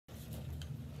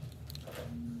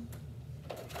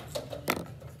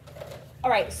All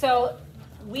right, so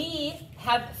we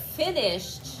have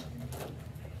finished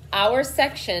our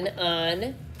section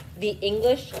on the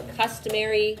English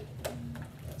customary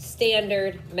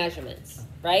standard measurements,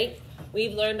 right?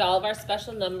 We've learned all of our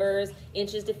special numbers,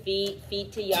 inches to feet,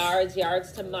 feet to yards,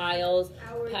 yards to miles,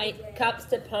 cups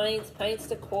to pints, pints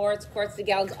to quarts, quarts to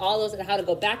gallons, all those, and how to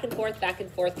go back and forth,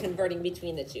 converting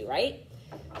between the two, right?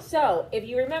 So if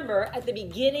you remember, at the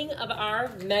beginning of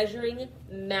our measuring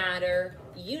matter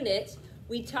unit,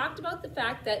 we talked about the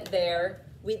fact that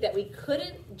we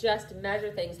couldn't just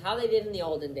measure things how they did in the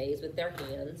olden days with their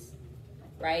hands,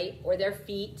 right? Or their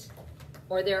feet,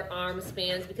 or their arm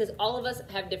spans, because all of us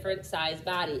have different size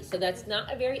bodies. So that's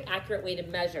not a very accurate way to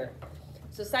measure.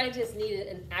 So scientists needed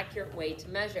an accurate way to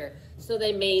measure. So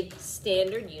they made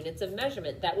standard units of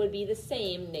measurement that would be the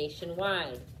same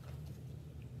nationwide,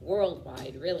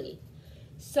 worldwide, really.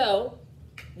 So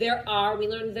we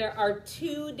learned there are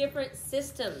two different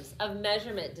systems of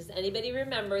measurement. Does anybody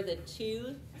remember the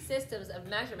two systems of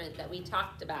measurement that we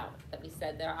talked about, that we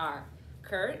said there are?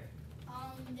 Kurt?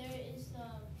 There is the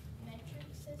metric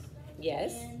system.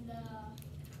 Yes. And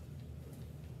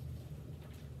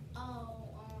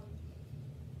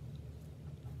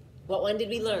what one did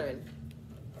we learn?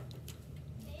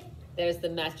 There's the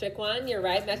metric one, you're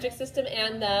right, metric system,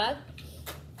 and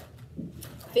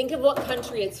think of what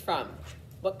country it's from.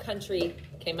 What country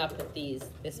came up with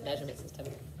this measurement system?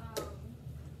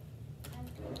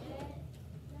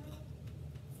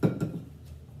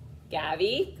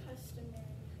 Gabby?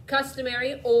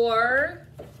 Customary or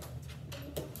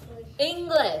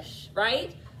English,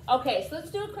 right? Okay, so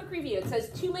let's do a quick review. It says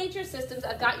two major systems.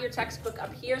 I've got your textbook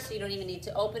up here, so you don't even need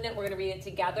to open it. We're going to read it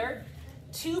together.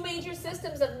 Two major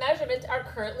systems of measurement are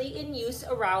currently in use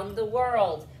around the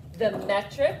world: the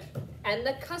metric and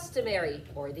the customary,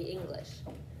 or the English.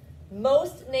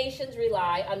 Most nations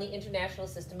rely on the international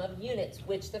system of units,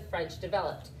 which the French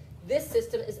developed. This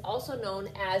system is also known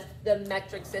as the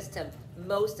metric system.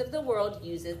 Most of the world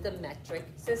uses the metric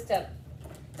system.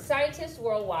 Scientists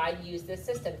worldwide use this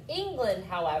system. England,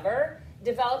 however,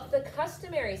 developed the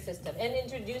customary system and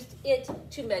introduced it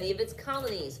to many of its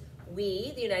colonies.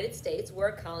 We, the United States, were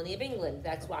a colony of England.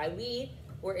 That's why we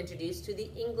were introduced to the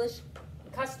English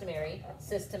customary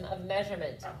system of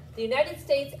measurement. The United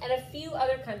States and a few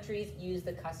other countries use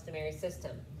the customary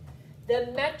system.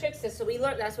 The metric system,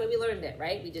 so that's why we learned it,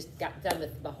 right? We just got done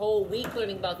with the whole week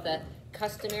learning about the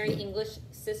customary English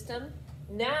system.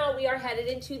 Now we are headed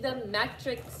into the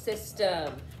metric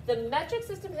system. The metric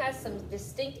system has some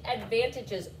distinct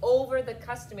advantages over the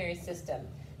customary system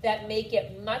that make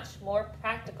it much more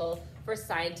practical for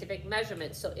scientific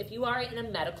measurement. So if you are in a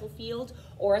medical field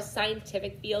or a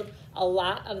scientific field, a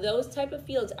lot of those type of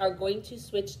fields are going to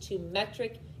switch to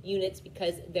metric units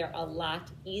because they're a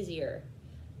lot easier.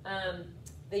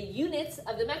 The units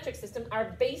of the metric system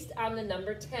are based on the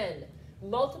number 10.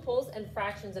 Multiples and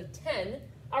fractions of 10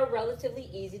 are relatively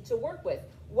easy to work with,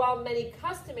 while many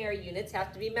customary units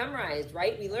have to be memorized,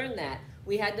 right? We learned that.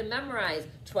 We had to memorize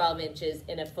 12 inches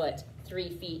in a foot, 3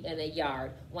 feet in a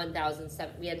yard,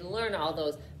 1,007. We had to learn all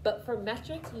those. But for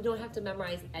metrics, you don't have to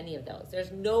memorize any of those.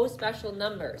 There's no special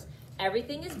numbers.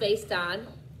 Everything is based on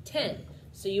 10.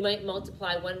 So you might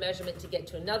multiply one measurement to get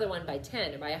to another one by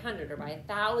 10 or by 100 or by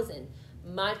 1,000.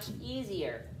 Much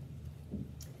easier.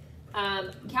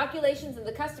 Calculations in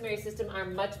the customary system are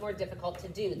much more difficult to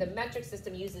do. The metric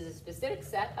system uses a specific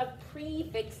set of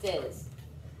prefixes.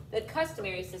 The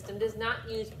customary system does not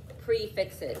use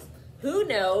prefixes. Who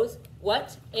knows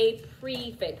what a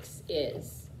prefix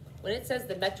is? When it says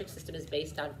the metric system is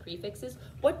based on prefixes,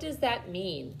 what does that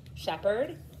mean?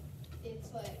 Shepherd?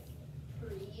 It's like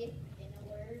pre in a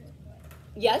word.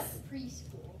 Yes?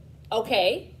 Preschool.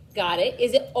 Okay, got it.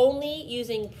 Is it only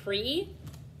using pre?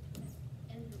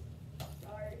 And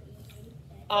R-E.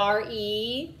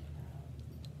 R-E.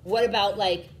 What about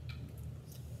like,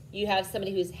 you have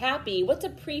somebody who's happy. What's a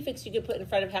prefix you could put in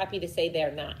front of happy to say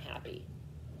they're not happy?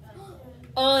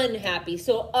 Unhappy.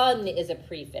 So un is a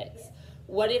prefix.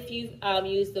 What if you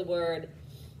use the word,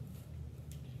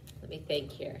 let me think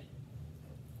here.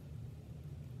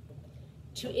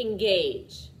 To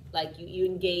engage, like you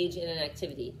engage in an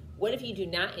activity. What if you do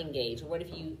not engage? Or what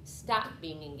if you stop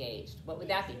being engaged? What would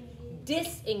that be?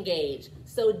 Disengage.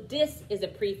 So dis is a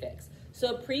prefix.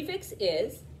 So a prefix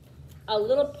is a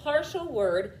little partial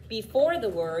word before the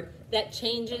word that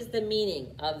changes the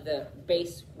meaning of the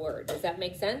base word. Does that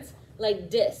make sense?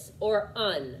 Like dis, or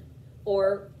un,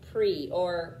 or pre,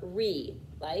 or re,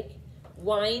 like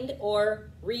wind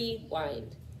or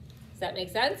rewind. Does that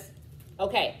make sense?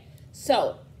 Okay,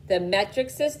 so the metric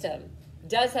system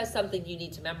does have something you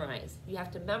need to memorize. You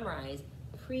have to memorize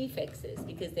prefixes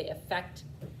because they affect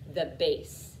the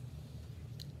base.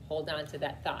 Hold on to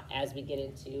that thought as we get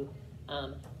into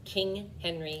King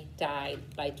Henry died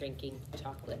by drinking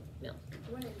chocolate milk.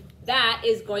 That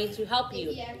is going to help you.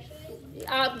 Did he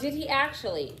actually? Did he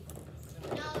actually?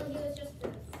 No, he was just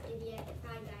an idiot.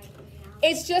 I died.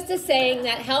 It's just a saying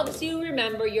that helps you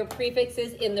remember your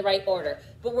prefixes in the right order.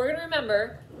 But we're going to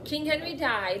remember King Henry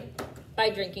died by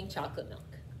drinking chocolate milk.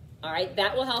 All right,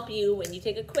 that will help you when you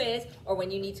take a quiz or when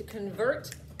you need to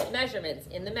convert measurements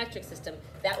in the metric system.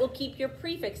 That will keep your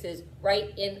prefixes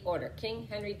right in order. King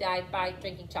Henry died by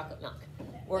drinking chocolate milk.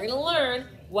 We're going to learn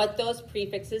what those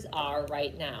prefixes are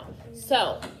right now.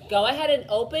 So go ahead and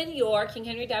open your King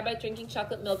Henry died by drinking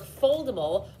chocolate milk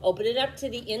foldable. Open it up to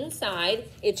the inside.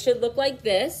 It should look like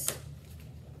this.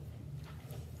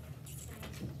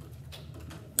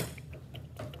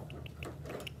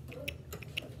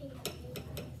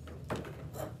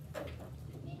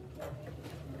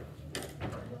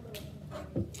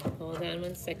 Hold on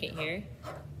one second here.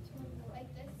 Like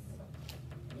this.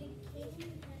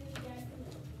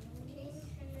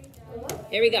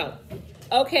 Here we go.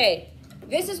 Okay,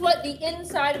 this is what the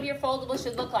inside of your foldable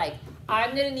should look like.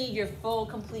 I'm going to need your full,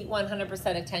 complete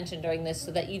 100% attention during this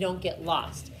so that you don't get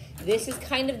lost. This is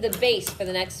kind of the base for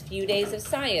the next few days of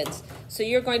science, so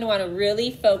you're going to want to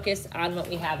really focus on what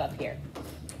we have up here.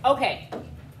 Okay.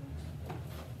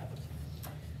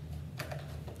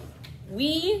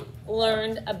 We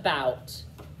learned about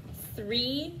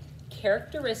 3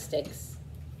 characteristics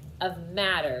of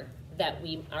matter that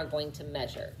we are going to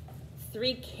measure.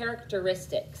 3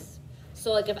 characteristics.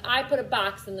 So like if I put a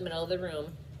box in the middle of the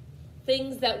room,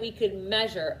 things that we could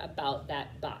measure about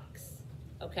that box,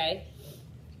 okay?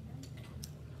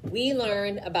 We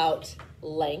learned about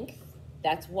length.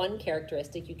 That's one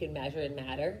characteristic you can measure in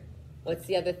matter. What's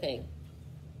the other thing?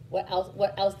 What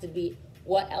else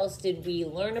did we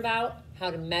learn about? How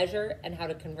to measure and how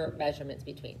to convert measurements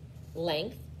between.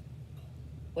 Length.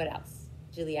 What else?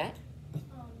 Juliet?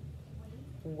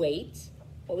 Weight.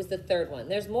 What was the third one?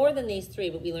 There's more than these 3,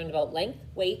 but we learned about length,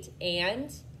 weight,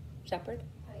 and Shepherd?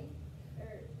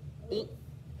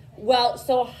 Well,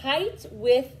 so height,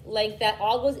 width, length, that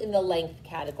all goes in the length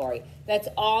category. That's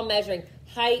all measuring.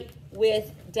 Height,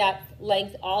 width, depth,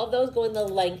 length, all of those go in the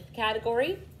length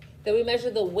category. Then we measure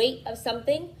the weight of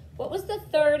something. What was the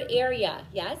third area?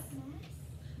 Yes?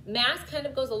 Mass kind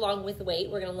of goes along with weight.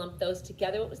 We're going to lump those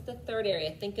together. What was the third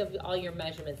area? Think of all your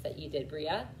measurements that you did,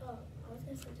 Bria. Oh, I was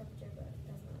going to say temperature, but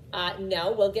that's not.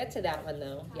 No, we'll get to that one,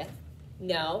 though. Yes?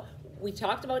 No. We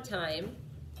talked about time.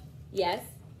 Yes?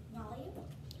 Volume?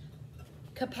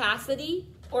 Capacity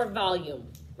or volume,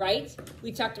 right?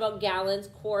 We talked about gallons,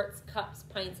 quarts, cups,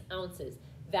 pints, ounces.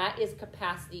 That is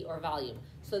capacity or volume.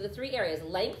 So the 3 areas,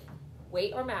 length,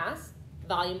 weight or mass,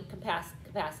 volume,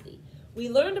 capacity. We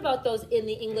learned about those in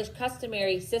the English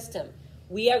customary system.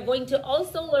 We are going to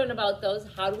also learn about those.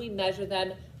 How do we measure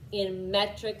them in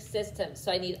metric systems?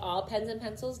 So I need all pens and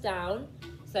pencils down.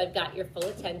 So I've got your full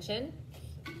attention.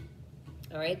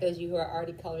 All right, those of you who are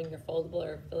already coloring your foldable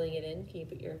or filling it in, can you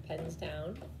put your pens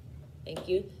down? Thank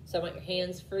you. So I want your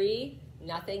hands free.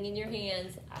 Nothing in your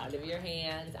hands, out of your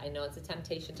hands. I know it's a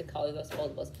temptation to color those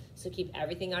foldables. So keep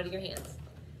everything out of your hands.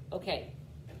 Okay.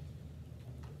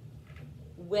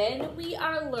 When we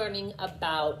are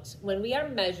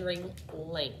measuring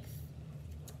length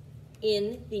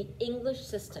in the English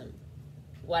system,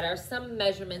 what are some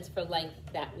measurements for length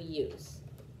that we use?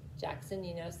 Jackson,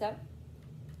 you know some?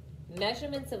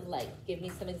 Measurements of length. Give me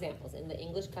some examples in the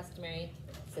English customary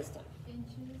system.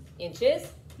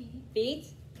 Inches.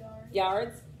 Feet.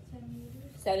 Yards.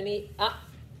 Centimeters.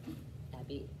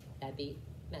 That'd be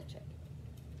metric.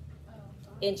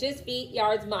 Inches, feet,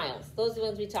 yards, miles. Those are the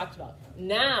ones we talked about.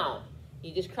 Now,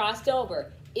 you just crossed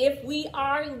over. If we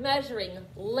are measuring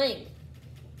length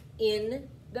in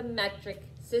the metric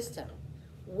system,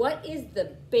 what is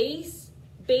the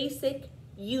basic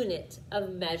unit of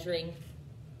measuring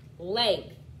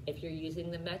length if you're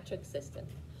using the metric system?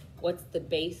 What's the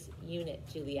base unit,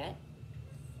 Juliet?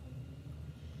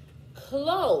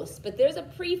 Close, but there's a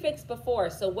prefix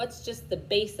before, so what's just the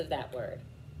base of that word?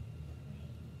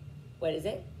 What is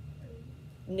it?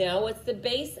 No, what's the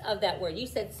base of that word? You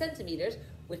said centimeters,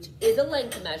 which is a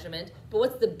length measurement, but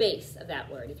what's the base of that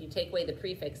word if you take away the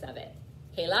prefix of it?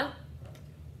 Kayla?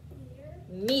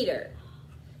 Meter.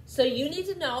 So you need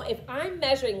to know if I'm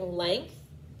measuring length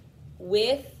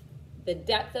with the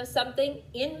depth of something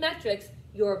in metrics,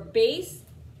 your base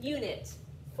unit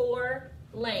for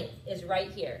length is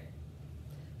right here.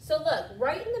 So look,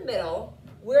 right in the middle,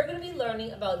 we're going to be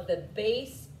learning about the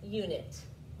base unit.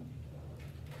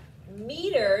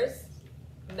 Meters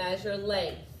measure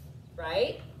length.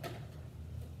 right?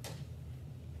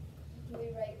 Do we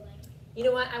write length? You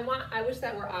know what, I wish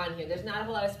that were on here. There's not a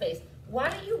whole lot of space. Why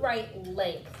don't you write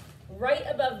length right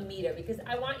above meter? Because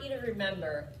I want you to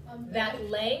remember that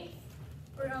length.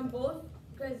 Or on both,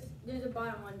 because there's a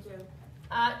bottom one too.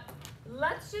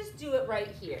 Let's just do it right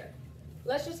here.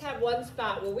 Let's just have one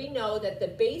spot where we know that the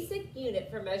basic unit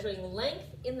for measuring length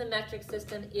in the metric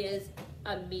system is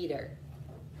a meter.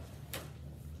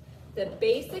 The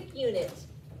basic unit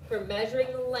for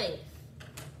measuring length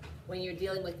when you're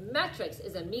dealing with metrics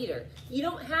is a meter. You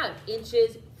don't have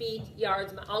inches, feet,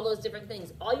 yards, all those different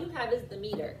things. All you have is the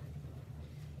meter.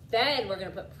 Then we're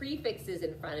going to put prefixes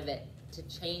in front of it to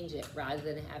change it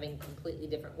rather than having completely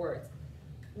different words.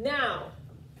 Now,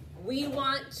 we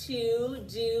want to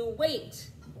do weight.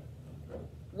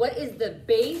 What is the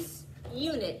base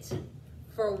unit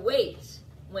for weight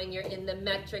when you're in the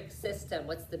metric system?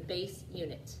 What's the base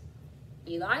unit?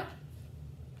 Eli?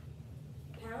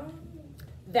 Pound?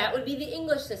 That would be the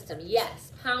English system,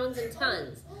 yes, pounds and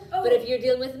tons. Oh. But if you're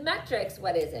dealing with metrics,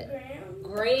 what is it? Gram?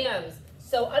 Grams.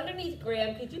 So underneath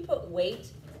gram, could you put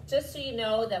weight? Just so you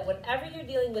know that whenever you're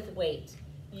dealing with weight,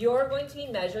 you're going to be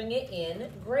measuring it in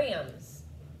grams.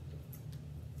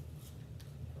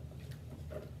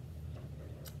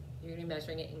 You're going to be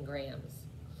measuring it in grams.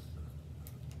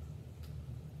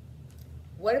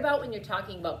 What about when you're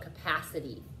talking about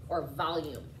capacity or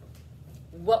volume?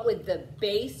 What would the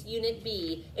base unit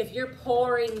be if you're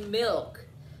pouring milk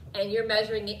and you're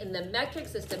measuring it in the metric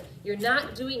system? You're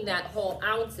not doing that whole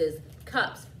ounces,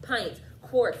 cups, pints,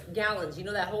 quarts, gallons. You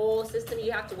know that whole system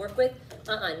you have to work with?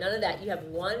 None of that. You have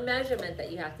one measurement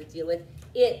that you have to deal with.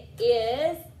 It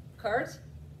is, Kurt?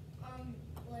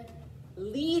 Liters.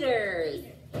 Liters.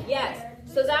 Yes.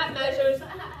 So that measures,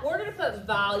 we're going to put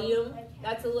volume.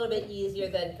 That's a little bit easier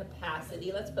than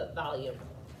capacity. Let's put volume.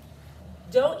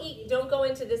 Don't go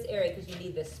into this area because you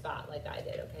need this spot like I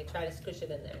did, okay? Try to squish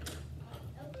it in there.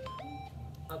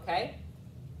 Okay?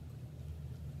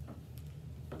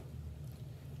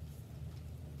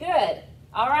 Good.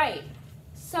 All right.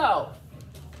 So,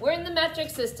 we're in the metric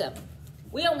system.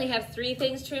 We only have 3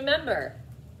 things to remember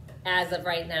as of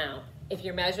right now. If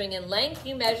you're measuring in length,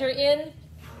 you measure in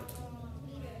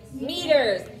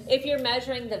meters. If you're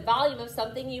measuring the volume of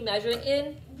something, you measure it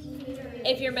in Liters.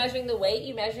 If you're measuring the weight,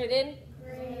 you measure it in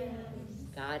Grams.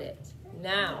 Got it.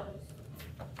 Now,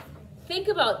 think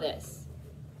about this.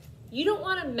 You don't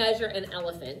want to measure an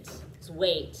elephant's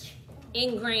weight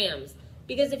in grams.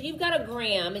 Because if you've got a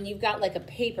gram and you've got like a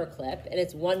paper clip and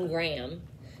it's 1 gram,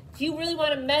 do you really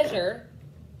want to measure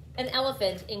an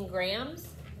elephant in grams?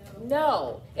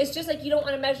 No. It's just like you don't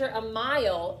want to measure a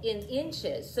mile in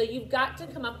inches. So you've got to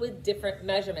come up with different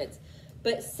measurements.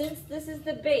 But since this is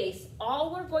the base,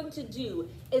 all we're going to do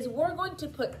is we're going to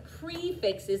put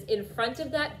prefixes in front of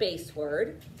that base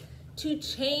word to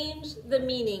change the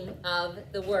meaning of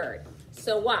the word.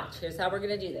 So watch, here's how we're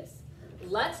going to do this.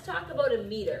 Let's talk about a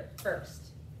meter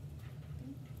first.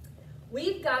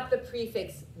 We've got the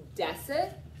prefix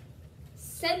deci,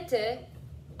 centi,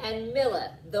 and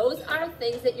milli. Those are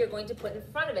things that you're going to put in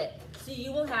front of it. So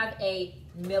you will have a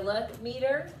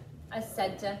millimeter, a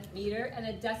centimeter, and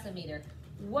a decimeter.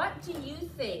 What do you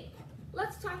think?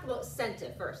 Let's talk about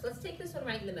centi first. Let's take this one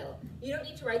right in the middle. You don't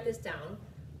need to write this down,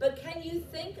 but can you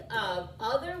think of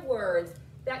other words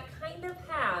that kind of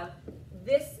have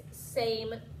this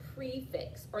same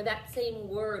prefix or that same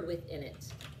word within it?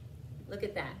 Look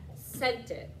at that,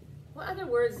 centi. What other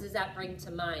words does that bring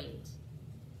to mind?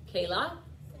 Kayla?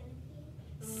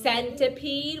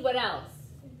 Centipede. What else?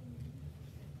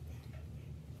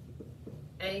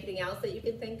 Anything else that you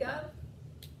can think of?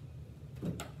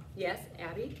 Yes,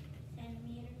 Abby?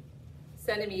 Centimeter.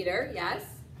 Centimeter, yes.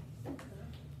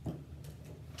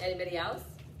 Anybody else?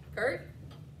 Kurt?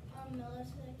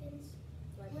 Milliseconds.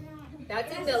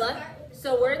 That's in milli.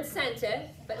 So we're in centi,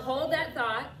 but hold that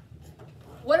thought.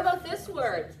 What about this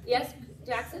word? Yes,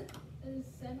 Jackson?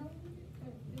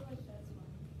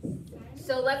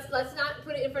 So let's not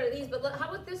put it in front of these, but how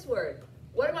about this word?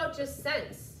 What about just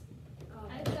cents?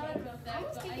 I thought about that, I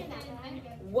was but I thinking didn't that. think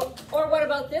of Or what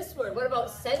about this word? What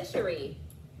about century?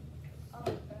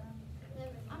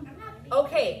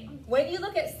 Okay, when you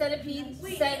look at centipede,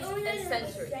 cent, and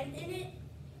century. cent in it?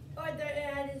 Or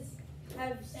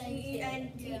have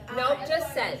C-E-N-T? Nope,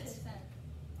 just cent.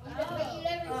 But you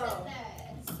never Oh.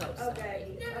 said that. So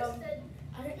sorry. Okay.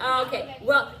 Okay,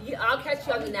 well, I'll catch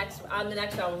you on the next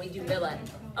one when we do milli.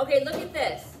 Okay, look at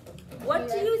this. What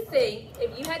do you think,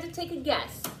 if you had to take a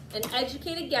guess, an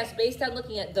educated guess based on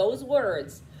looking at those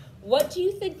words, what do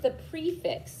you think the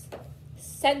prefix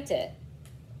centi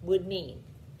would mean?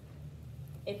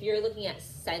 If you're looking at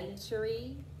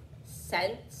century,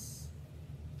 cents,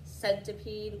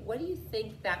 centipede. What do you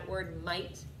think that word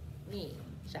might mean,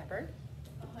 Shepherd?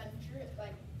 100,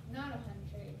 like not 100,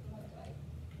 more like,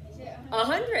 is it 100?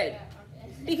 100. Yeah,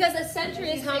 okay. Because a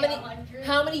century is how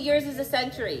many years is a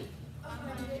century?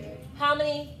 100. How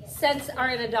many cents are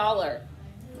in a dollar?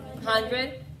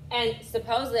 100. And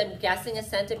supposedly, I'm guessing a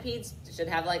centipede should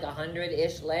have like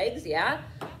 100-ish legs, yeah?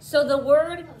 So the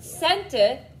word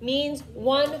centi means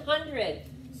 100.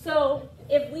 So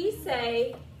if we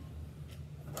say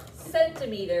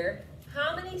centimeter,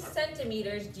 how many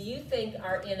centimeters do you think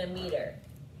are in a meter?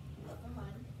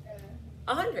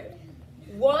 100.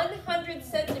 100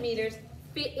 centimeters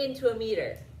fit into a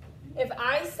meter. If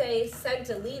I say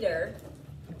centiliter,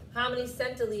 how many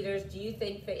centiliters do you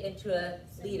think fit into a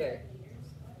liter?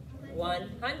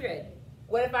 100.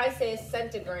 What if I say a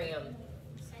centigram?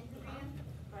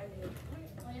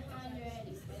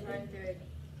 100.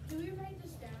 Do we write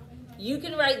this down? You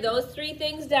can write those three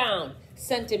things down.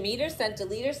 Centimeter,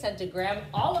 centiliter, centigram,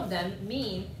 all of them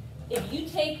mean if you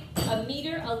take a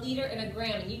meter, a liter, and a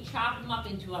gram and you chop them up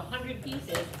into 100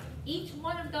 pieces, each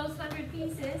one of those 100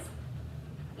 pieces,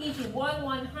 each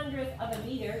 1/100th of a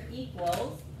meter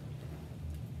equals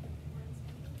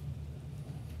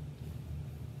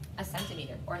a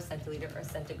centimeter or a centiliter or a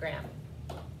centigram,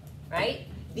 right?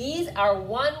 These are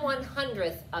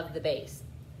 1/100th of the base.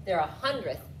 They're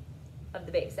 100th of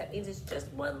the base. That means it's just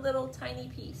one little tiny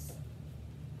piece.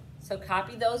 So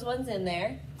copy those ones in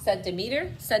there.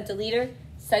 Centimeter, centiliter,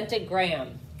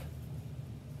 centigram.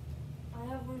 I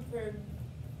have one for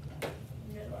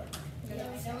Miller. Yeah, I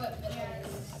know what Miller is.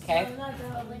 Okay. I'm not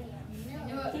that one. I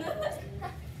know what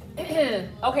Miller is.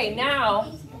 Okay,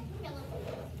 now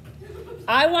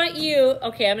I want you,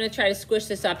 okay, I'm going to try to squish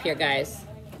this up here, guys.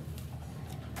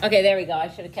 Okay, there we go. I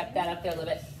should have kept that up there a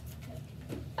little bit.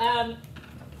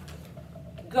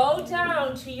 Go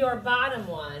down to your bottom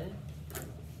one.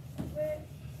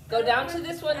 Go down to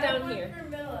this one down here.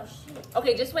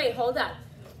 Okay, just wait, hold up.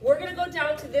 We're going to go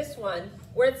down to this one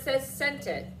where it says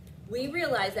centi. We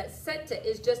realize that centi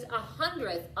is just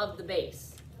 100th of the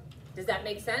base. Does that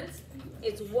make sense?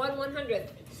 It's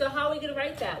 1/100th. So how are we going to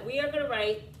write that? We are going to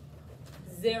write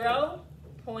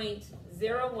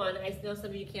 0.01. I know some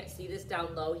of you can't see this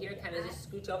down low here. Kind of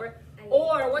just scooch over.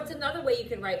 Or what's another way you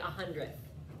can write 100th?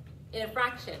 In a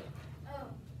fraction.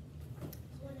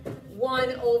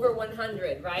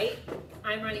 1/100, right?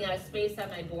 I'm running out of space on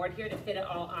my board here to fit it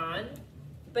all on.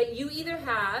 But you either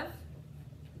have,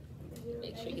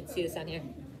 make sure you can see this on here.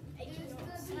 I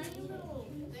cannot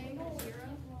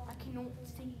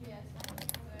see.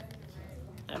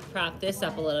 I'll prop this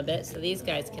up a little bit so these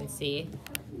guys can see.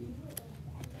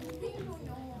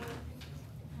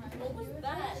 What was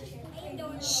that?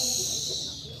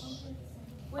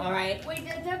 All right. Wait,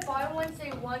 did that bottom one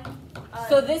say one?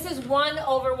 So this is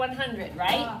 1/100,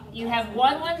 right? You have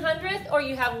 1/100th or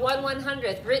you have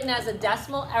 1/100th written as a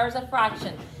decimal or as a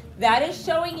fraction. That is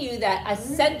showing you that a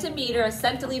centimeter, a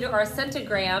centiliter, or a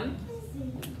centigram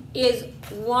is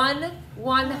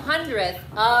 1/100th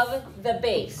of the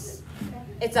base.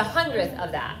 It's 100th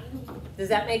of that. Does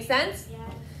that make sense?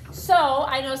 So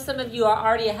I know some of you are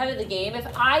already ahead of the game. If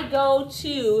I go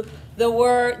to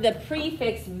the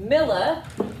prefix milla,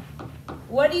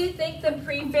 what do you think the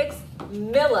prefix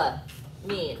milla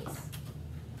means?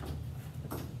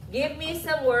 Give me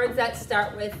some words that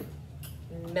start with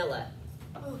milla.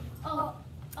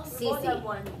 Cece.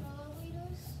 One.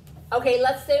 Okay,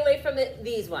 let's stay away from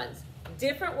these ones.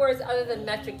 Different words other than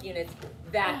metric units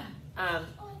that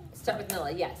start with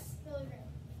milla, yes.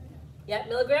 Yeah,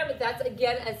 milligram, but that's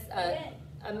again as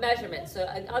a measurement. So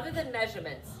other than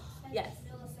measurements, yes.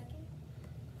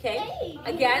 Okay,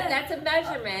 again, that's a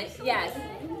measurement, yes.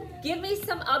 Give me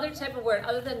some other type of word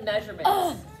other than measurements.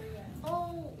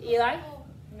 Eli?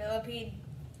 Millipede.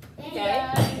 Okay.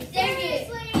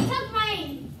 Seriously, took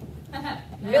mine.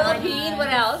 Millipede, what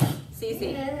else?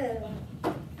 Cece.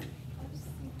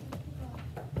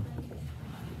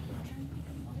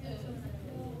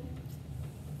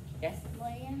 Yes?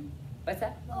 What's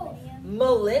that?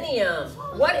 Millennium.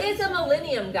 What is a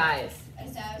millennium, guys?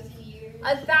 1,000 years.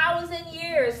 1,000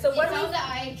 years. So It's all the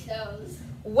IXOs.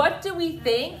 what do we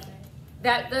think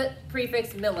that the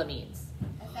prefix milla means?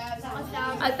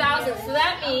 1,000. 1,000. So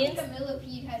that I means, think a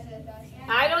millipede has 1,000.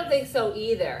 I don't think so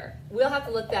either. We'll have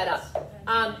to look that up.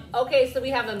 Okay, so we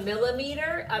have a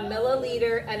millimeter, a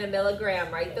milliliter, and a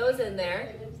milligram. Write those in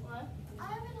there.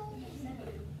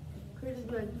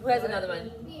 Who has another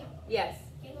one? Yes.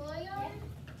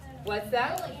 What's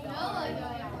that?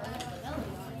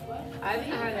 I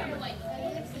haven't heard that one.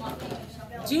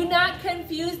 Do not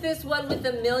confuse this one with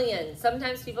a million.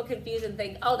 Sometimes people confuse and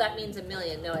think, oh, that means a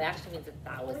million. No, it actually means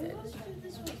 1,000.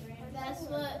 That's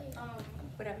what,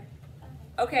 Whatever.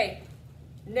 Okay.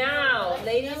 Now,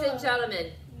 ladies and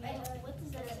gentlemen. what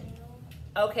does that say?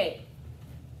 Okay.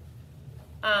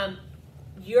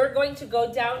 You're going to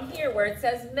go down here where it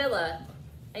says milla,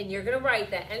 and you're going to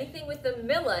write that anything with the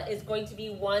milla is going to be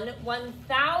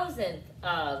 1/1000th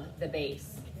of the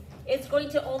base. It's going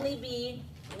to only be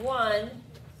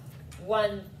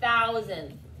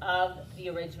 1/1000th of the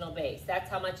original base. That's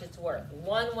how much it's worth.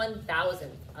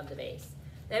 1/1000th of the base.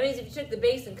 That means if you took the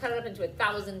base and cut it up into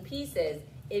 1,000 pieces,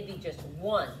 it'd be just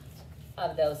one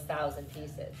of those 1,000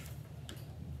 pieces.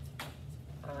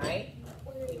 All right?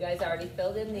 You guys already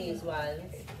filled in these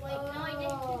ones. Wait, no, I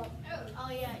didn't. Oh,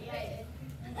 yeah, I did.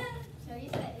 So you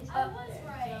said it's I was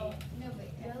right. No,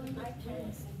 wait. I can't.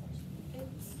 It's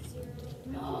 0.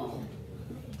 No.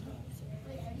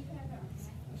 Wait, how do you have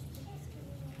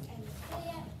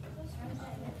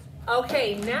that?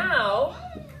 Okay, now,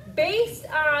 based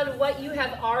on what you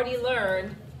have already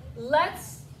learned,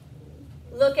 let's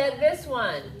look at this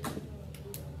one.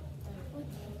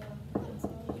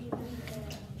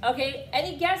 Okay,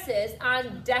 any guesses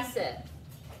on deci?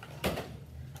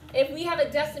 If we have a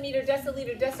decimeter,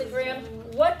 deciliter, decigram,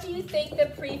 what do you think the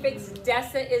prefix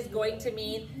deci is going to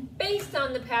mean based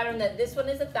on the pattern that this one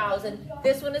is 1,000,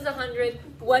 this one is 100?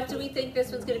 What do we think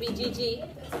this one's going to be, Gigi?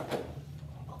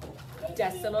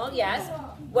 Decimal, yes.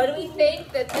 What do we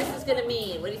think that this is going to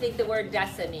mean? What do you think the word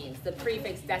deci means, the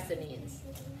prefix deci means?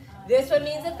 This one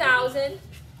means 1,000.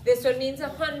 This one means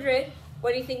 100.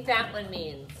 What do you think that one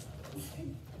means?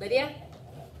 Lydia?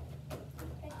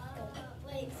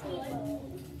 Wait, so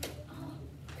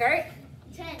Kurt?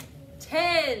 10.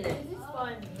 10.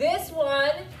 This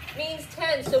one means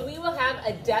 10. So we will have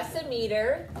a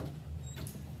decimeter,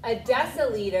 a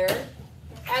deciliter,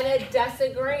 and a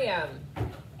decigram.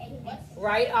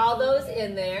 Write all those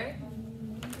in there.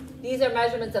 These are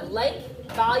measurements of length,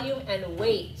 volume, and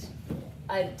weight.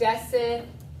 A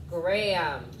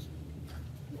decigram.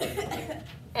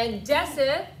 And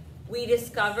deci, we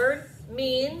discovered,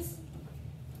 means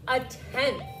a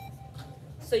tenth.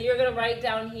 So you're going to write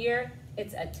down here,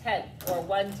 it's a tenth or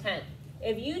 1/10.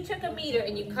 If you took a meter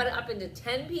and you cut it up into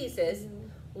 10 pieces,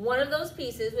 one of those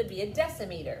pieces would be a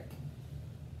decimeter.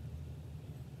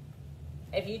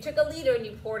 If you took a liter and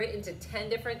you poured it into 10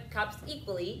 different cups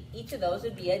equally, each of those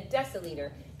would be a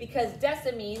deciliter, because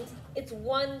deci means it's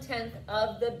 1/10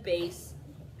 of the base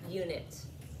unit.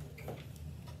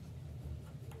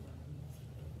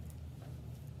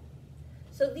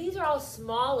 So these are all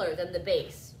smaller than the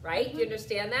base, right? Do you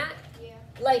understand that? Yeah.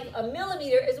 Like a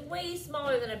millimeter is way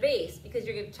smaller than a base because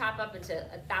you're going to chop up into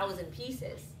 1,000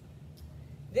 pieces.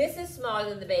 This is smaller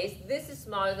than the base. This is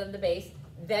smaller than the base.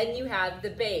 Then you have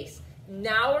the base.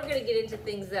 Now we're going to get into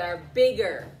things that are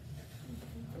bigger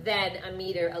than a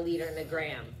meter, a liter, and a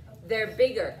gram. They're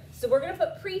bigger. So we're going to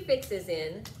put prefixes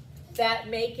in that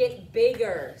make it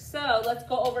bigger. So let's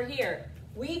go over here.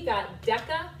 We've got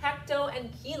deca, hecto,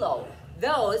 and kilo.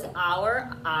 Those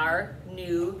are our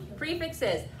new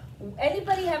prefixes.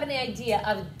 Anybody have any idea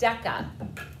of deca?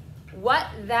 What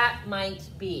that might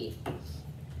be?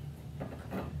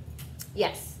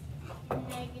 Yes.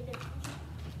 Negative.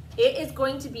 It is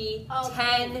going to be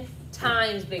 10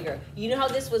 times bigger. You know how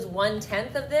this was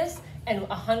 1/10 of this, and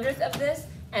 100th of this,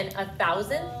 and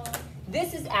 1,000?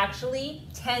 This is actually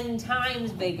 10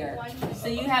 times bigger. So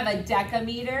you have a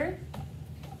decameter,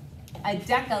 a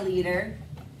decaliter,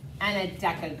 and a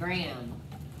decagram.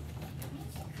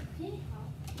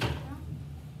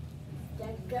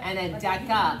 And a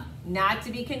deca, not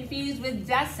to be confused with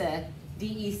deci,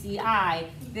 D-E-C-I.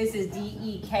 This is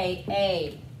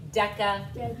D-E-K-A,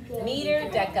 decameter,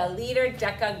 decaliter,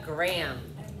 decagram.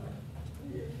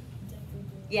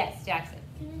 Yes, Jackson.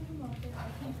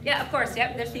 Yeah, of course,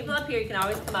 yep, there's people up here, you can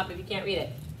always come up if you can't read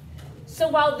it. So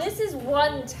while this is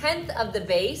 1/10 of the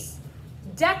base,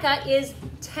 deca is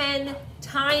 10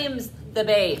 times the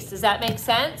base. Does that make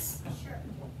sense? Sure.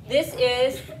 This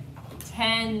is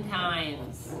 10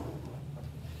 times.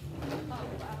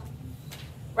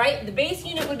 Right? The base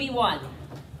unit would be 1.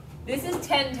 This is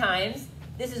 10 times.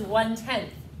 This is 1/10.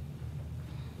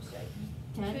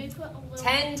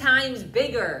 10 times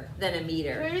bigger than a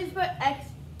meter. Can we just put X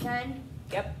 10?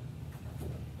 Yep.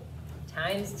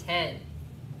 Times 10.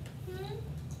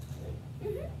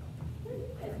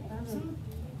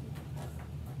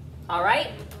 All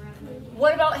right.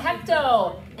 What about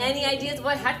hecto? Any ideas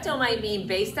what hecto might mean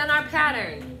based on our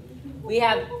pattern? We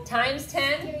have times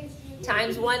 10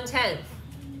 times 1/10.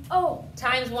 Oh.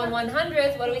 Times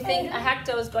 1/100th, what do we think a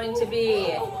hecto is going to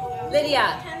be?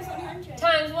 Lydia. Times 100.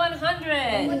 Times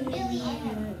 100. 1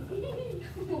 billion.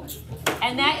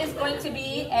 And that is going to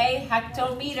be a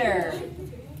hectometer.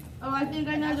 Oh, I think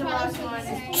I know the last one.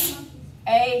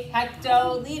 A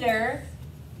hectoliter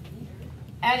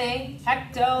and a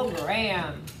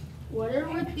hectogram. What are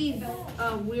with these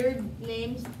weird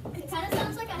names? It kind of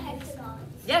sounds like a hexagon.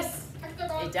 Yes, it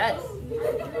does.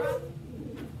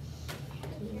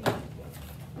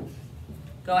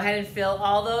 Go ahead and fill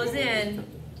all those in.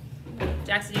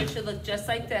 Jackson, yours should look just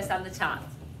like this on the top.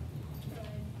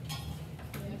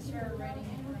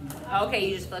 Okay,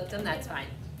 you just flipped them, that's fine.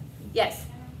 Yes.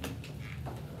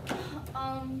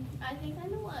 I think I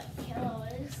know what kilo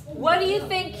is. What do you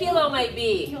think kilo might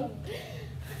be? 1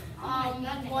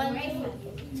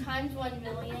 times 1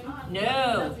 million.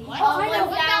 No. 1,000.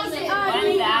 1,000. Why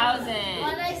did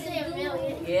I say a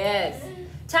million? Yes.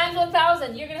 Times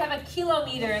 1,000, you're going to have a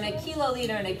kilometer and a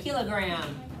kiloliter and a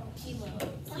kilogram.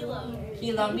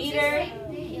 Kilometer,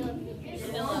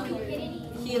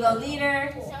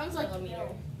 kiloliter, Sounds like a meter.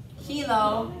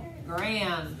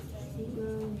 kilogram.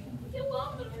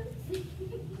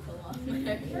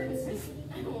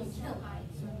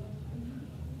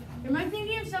 Am I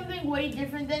thinking of something way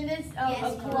different than this?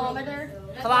 A kilometer?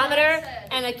 Kilometer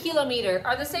and a kilometer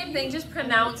are the same thing, just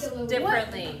pronounced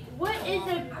differently. What is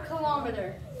a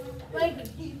kilometer? Like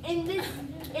in this,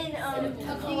 in A the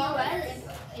US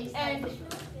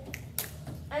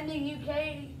and the UK,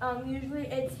 usually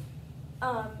it's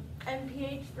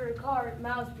mph for car,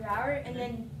 miles per hour, and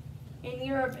then in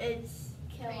Europe it's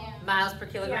Miles per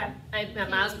kilogram,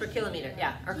 miles per kilometer,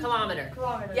 yeah, or kilometer.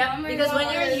 kilometer. Yeah, because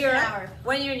when you're in Kilometer is an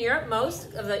Europe, hour.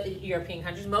 most of the European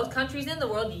countries, most countries in the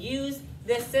world use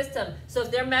this system. So if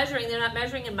they're measuring, they're not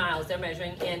measuring in miles, they're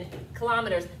measuring in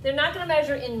kilometers. They're not going to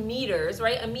measure in meters,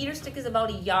 right? A meter stick is about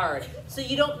a yard. So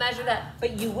you don't measure that,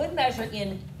 but you would measure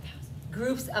in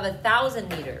groups of 1,000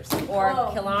 meters or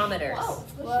Whoa. kilometers.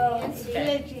 Whoa, it's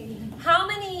Okay. glitchy. How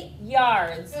many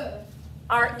yards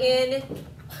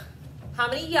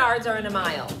are in a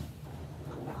mile?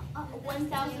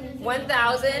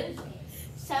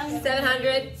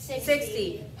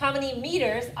 1,760. How many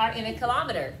meters are in a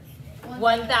kilometer?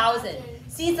 1,000.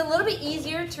 See, it's a little bit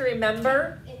easier to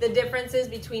remember the differences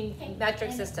between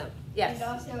metric system. Yes. And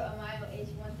also a mile is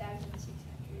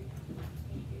 1,600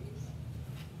 meters.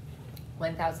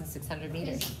 1,600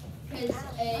 meters. Because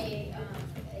a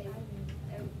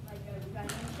running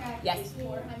track Yes. is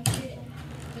 400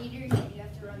 meters and you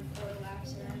have to run 4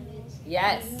 laps around it.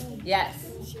 Yes. Yes.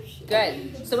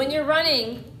 Good. So when you're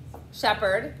running,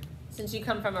 Shepherd, since you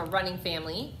come from a running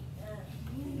family,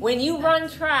 when you run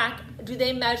track, do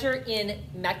they measure in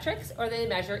metrics or do they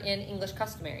measure in English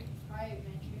customary? Probably metric.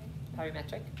 Probably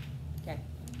metric. Okay.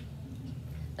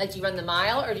 Like, do you run the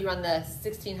mile or do you run the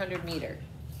 1,600 meter?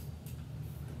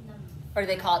 Or do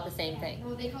they call it the same thing?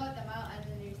 Well, they call it the mile and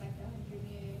then there's like the 100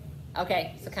 meter.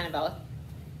 Okay, so kind of both.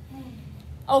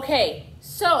 Okay,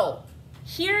 so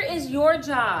here is your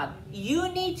job. You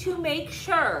need to make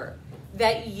sure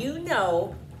that you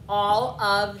know all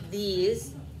of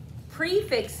these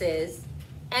prefixes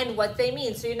and what they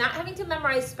mean. So you're not having to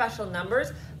memorize special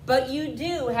numbers, but you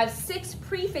do have 6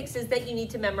 prefixes that you need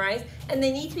to memorize, and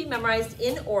they need to be memorized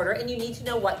in order, and you need to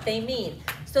know what they mean.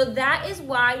 So that is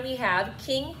why we have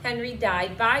King Henry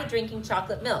died by drinking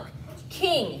chocolate milk.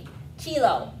 King,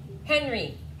 kilo,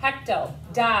 Henry, hecto,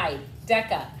 died,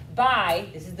 deca, by,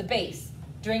 this is the base,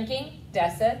 drinking,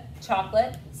 deca,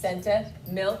 chocolate, centa,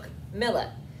 milk, millet.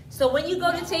 So when you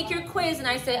go to take your quiz and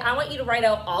I say, I want you to write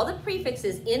out all the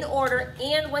prefixes in order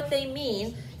and what they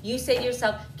mean, you say to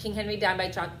yourself, King Henry died by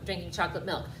drinking chocolate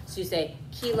milk. So you say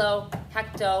kilo,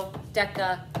 hecto,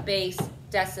 deca, base,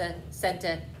 deca,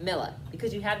 centa, millet,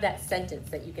 because you have that sentence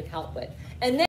that you can help with. And then